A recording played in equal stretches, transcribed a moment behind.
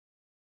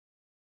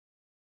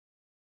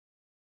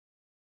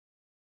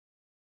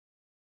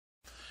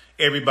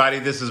Everybody,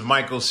 this is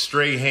Michael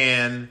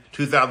Strahan,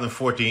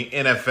 2014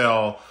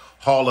 NFL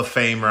Hall of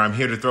Famer. I'm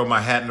here to throw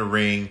my hat in the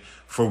ring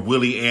for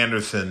Willie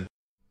Anderson.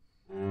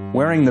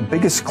 Wearing the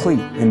biggest cleat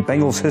in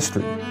Bengals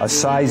history, a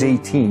size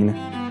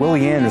 18,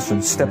 Willie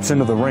Anderson steps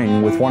into the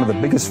ring with one of the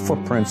biggest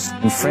footprints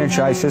in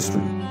franchise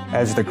history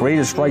as the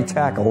greatest right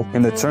tackle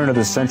in the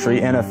turn-of-the-century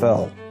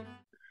NFL.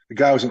 The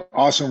guy was an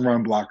awesome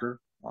run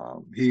blocker.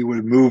 He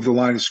would move the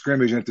line of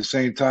scrimmage and at the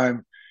same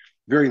time,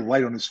 very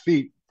light on his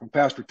feet from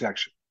pass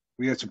protection.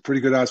 We had some pretty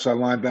good outside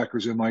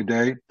linebackers in my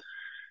day.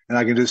 And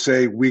I can just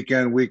say week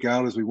in, week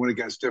out, as we went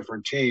against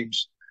different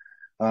teams,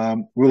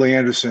 Willie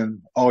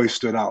Anderson always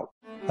stood out.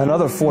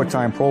 Another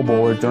four-time Pro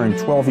Bowler during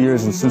 12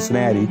 years in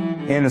Cincinnati,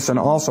 Anderson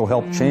also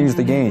helped change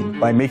the game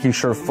by making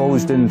sure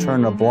foes didn't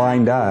turn a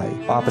blind eye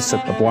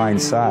opposite the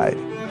blind side.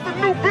 The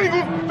new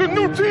Bengals, the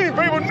new team,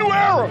 baby, a new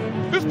era.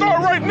 Let's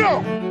start right now.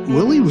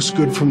 Willie was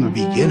good from the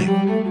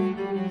beginning.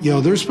 You know,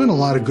 there's been a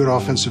lot of good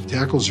offensive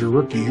tackles your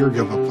rookie year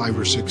give up 5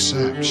 or 6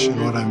 sacks. You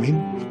know what I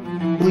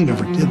mean? Willie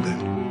never did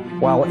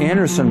that. While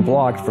Anderson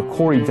blocked for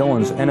Corey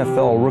Dillon's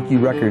NFL rookie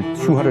record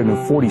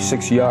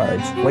 246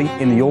 yards late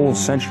in the old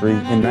century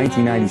in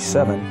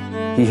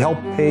 1997, he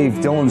helped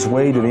pave Dillon's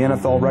way to the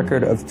NFL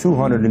record of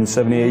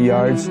 278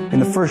 yards in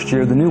the first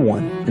year of the new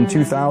one in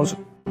 2000.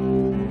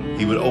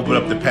 He would open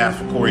up the pass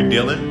for Corey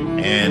Dillon,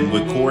 and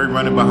with Corey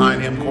running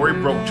behind him, Corey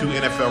broke 2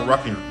 NFL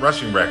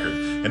rushing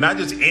records. And not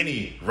just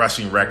any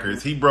rushing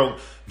records. He broke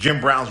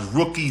Jim Brown's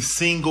rookie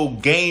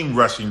single-game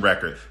rushing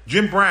record.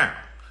 Jim Brown,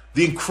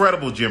 the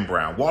incredible Jim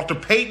Brown. Walter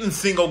Payton's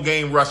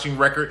single-game rushing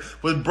record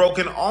was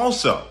broken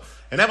also.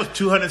 And that was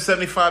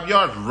 275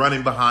 yards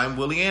running behind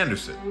Willie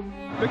Anderson.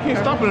 They can't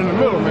stop it in the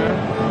middle,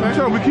 man. Next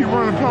time we keep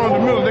running pound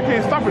in the middle, they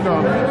can't stop it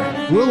down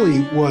there.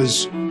 Willie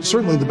was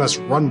certainly the best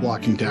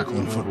run-blocking tackle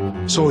in football.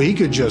 So he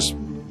could just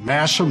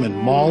mash them and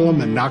maul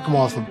them and knock them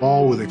off the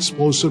ball with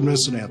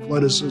explosiveness and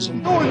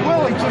athleticism.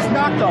 Willie just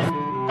knocked the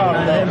out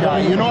of that guy,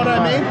 you know what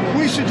I mean?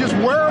 We should just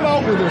wear him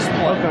out with this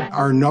play.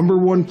 Our number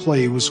one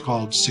play was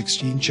called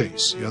 16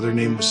 Chase. The other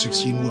name was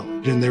 16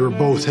 Willie. And they were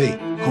both, hey,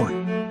 Corey,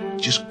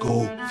 just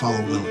go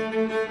follow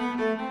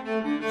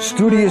Willie.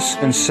 Studious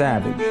and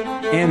savage,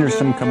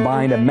 Anderson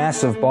combined a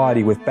massive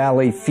body with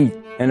ballet feet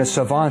and a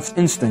savant's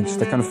instincts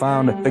to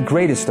confound the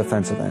greatest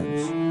defensive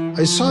ends.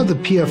 I saw the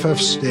PFF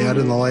stat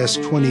in the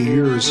last 20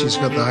 years. He's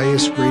got the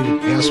highest graded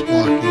pass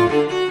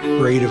blocking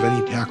grade of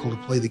any tackle to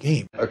play the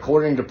game.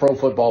 According to Pro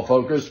Football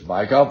Focus,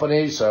 my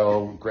company,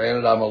 so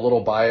granted I'm a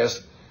little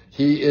biased,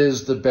 he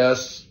is the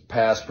best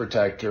pass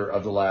protector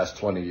of the last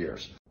 20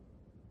 years.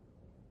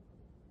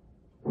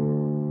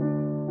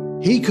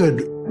 He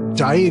could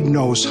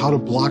diagnose how to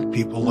block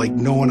people like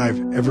no one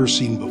I've ever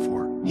seen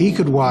before. He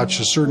could watch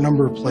a certain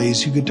number of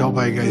plays. He could tell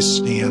by a guy's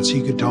stance.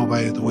 He could tell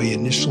by the way he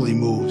initially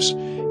moves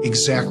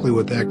exactly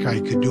what that guy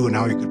could do and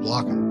how he could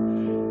block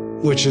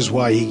him, which is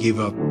why he gave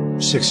up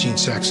 16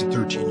 sacks in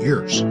 13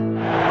 years.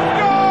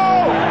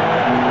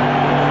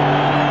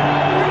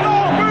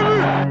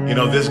 You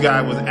know, this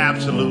guy was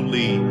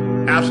absolutely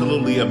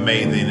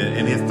amazing.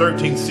 In his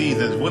 13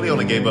 seasons, Willie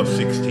only gave up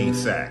 16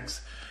 sacks.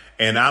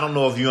 And I don't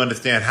know if you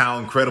understand how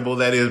incredible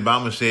that is, but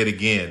I'm going to say it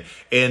again.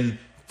 In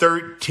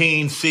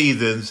 13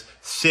 seasons,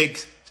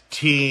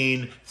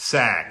 16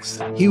 sacks.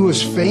 He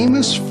was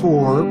famous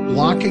for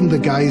blocking the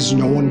guys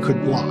no one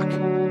could block.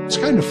 It's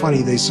kind of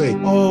funny. They say,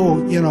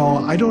 oh, you know,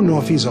 I don't know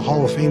if he's a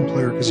Hall of Fame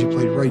player because he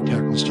played right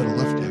tackle instead of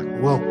left tackle.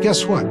 Well,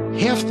 guess what?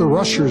 Half the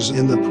rushers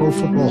in the Pro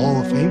Football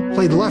Hall of Fame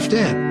played left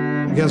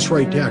end against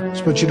right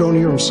tackles. But you don't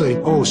hear them say,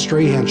 oh,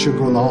 Strahan should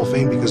go in the Hall of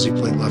Fame because he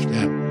played left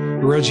end.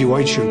 Reggie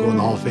White should go in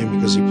the Hall of Fame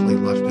because he played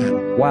left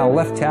end. While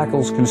left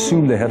tackles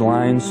consumed the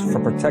headlines for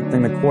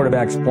protecting the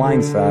quarterback's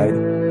blind side,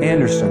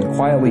 Anderson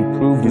quietly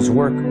proved his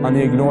work on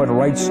the ignored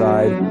right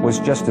side was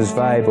just as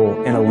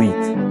valuable and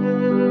elite.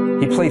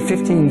 He played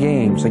 15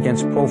 games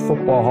against Pro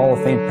Football Hall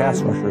of Fame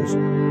pass rushers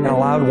and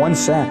allowed 1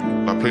 sack.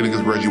 I played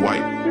against Reggie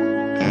White,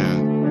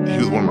 and he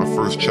was one of my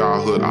first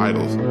childhood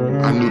idols.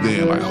 I knew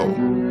then, like, oh,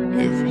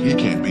 if he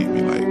can't beat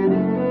me, like,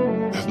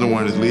 there's no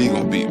one in this league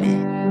gonna beat me.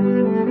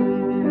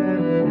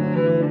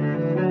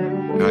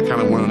 And I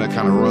kind of went on that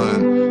kind of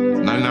run,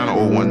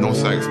 99-01, no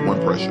sacks, 1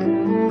 pressure.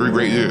 3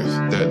 great years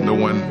that no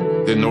one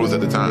didn't notice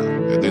at the time.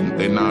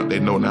 They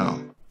know now.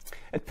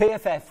 At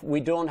PFF, we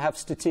don't have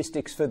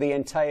statistics for the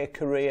entire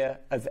career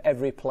of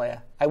every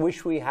player. I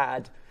wish we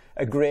had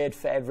a grade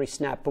for every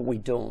snap, but we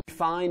don't. What we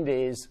find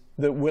is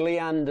that Willie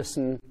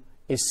Anderson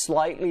is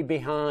slightly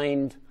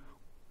behind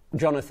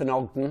Jonathan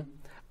Ogden,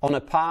 on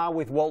a par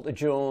with Walter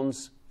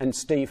Jones and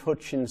Steve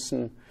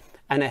Hutchinson,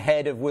 and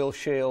ahead of Will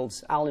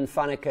Shields, Alan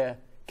Faneca,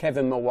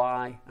 Kevin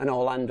Mawai and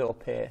Orlando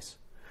Pace.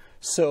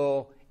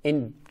 So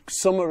in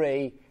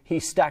summary, he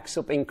stacks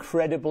up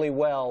incredibly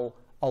well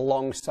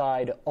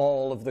alongside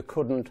all of the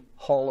current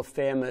Hall of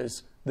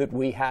Famers that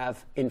we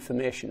have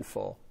information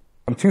for.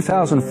 From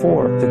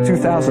 2004 to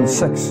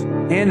 2006,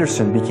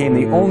 Anderson became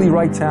the only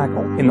right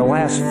tackle in the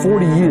last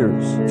 40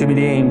 years to be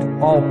named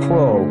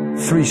All-Pro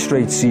 3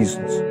 straight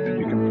seasons. And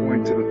you can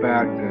point to the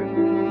fact that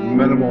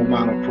minimal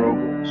amount of Pro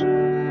Bowls.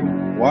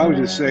 Well, I would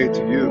just say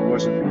to you, it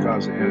wasn't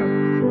because of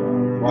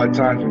him. A lot of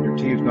times when your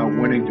team's not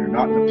winning, you're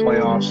not in the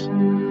playoffs,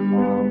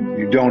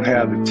 you don't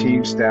have the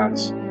team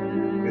stats,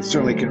 it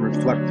certainly can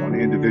reflect on the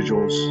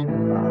individual's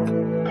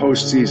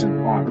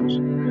postseason honors.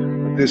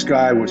 But this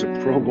guy was a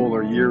Pro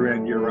Bowler year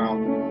in, year out,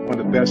 one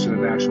of the best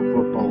in the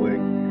National Football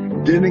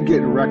League. Didn't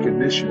get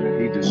recognition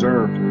that he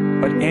deserved.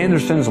 But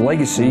Anderson's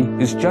legacy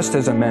is just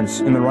as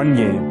immense in the run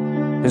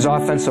game. His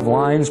offensive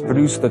lines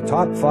produced the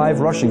top 5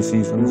 rushing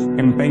seasons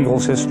in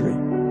Bengals history.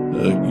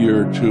 A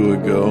year or two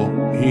ago,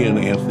 he and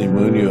Anthony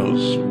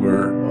Munoz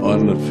were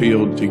on the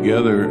field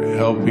together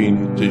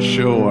helping to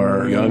show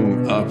our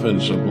young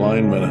offensive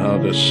linemen how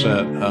to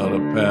set, how to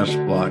pass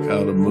block,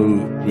 how to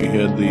move. We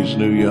had these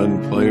new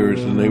young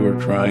players and they were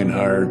trying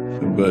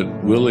hard, but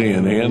Willie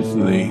and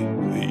Anthony,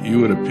 you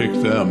would have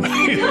picked them.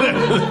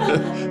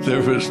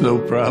 There was no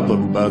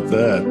problem about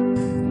that.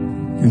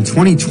 In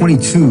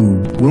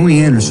 2022, Willie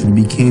Anderson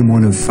became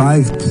one of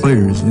 5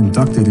 players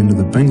inducted into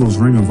the Bengals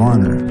Ring of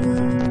Honor,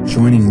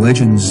 joining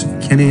legends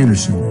Ken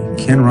Anderson,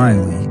 Ken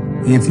Riley,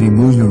 Anthony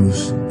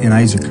Munoz, and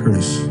Isaac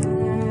Curtis.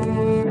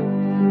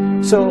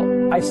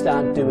 So I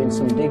start doing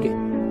some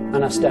digging,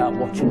 and I start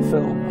watching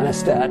film, and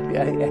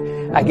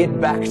I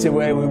get back to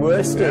where we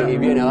were,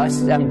 Steve. You know,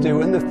 I'm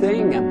doing the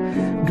thing,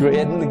 I'm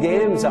grading the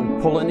games,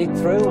 I'm pulling it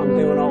through, I'm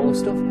doing all the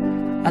stuff.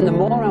 And the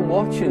more I'm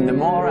watching, the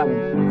more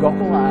I'm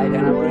goggle-eyed,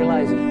 and I'm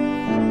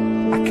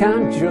realizing I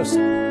can't just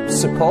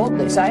support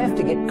this. I have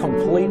to get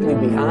completely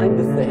behind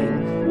the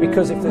thing,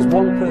 because if there's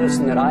one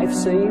person that I've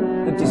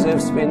seen that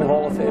deserves to be in the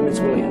Hall of Fame, it's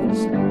Willie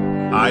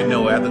Anderson. I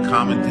know as a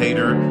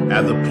commentator,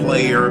 as a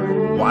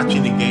player,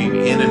 watching the game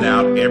in and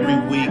out every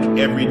week,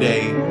 every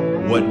day,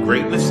 what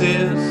greatness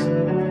is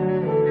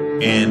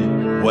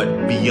and what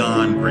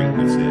beyond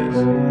greatness is.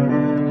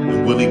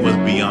 And Willie was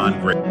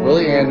beyond great.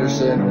 Willie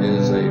Anderson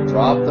is a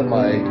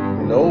drop-the-mic,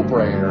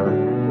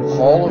 no-brainer,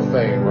 Hall of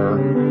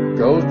Famer.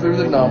 Go through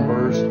the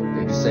numbers,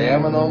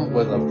 examine them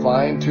with a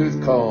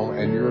fine-tooth comb,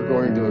 and you're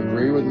going to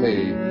agree with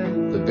me,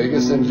 the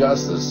biggest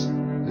injustice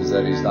is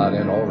that he's not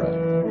in already.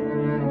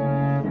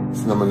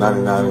 It's number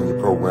 99 in your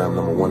program,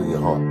 number 1 in your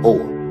heart.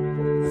 Or,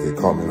 if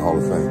they call me in the Hall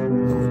of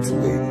Fame, number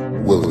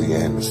 280, Willie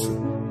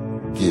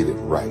Anderson. Get it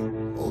right,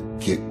 or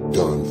get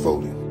done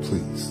voting.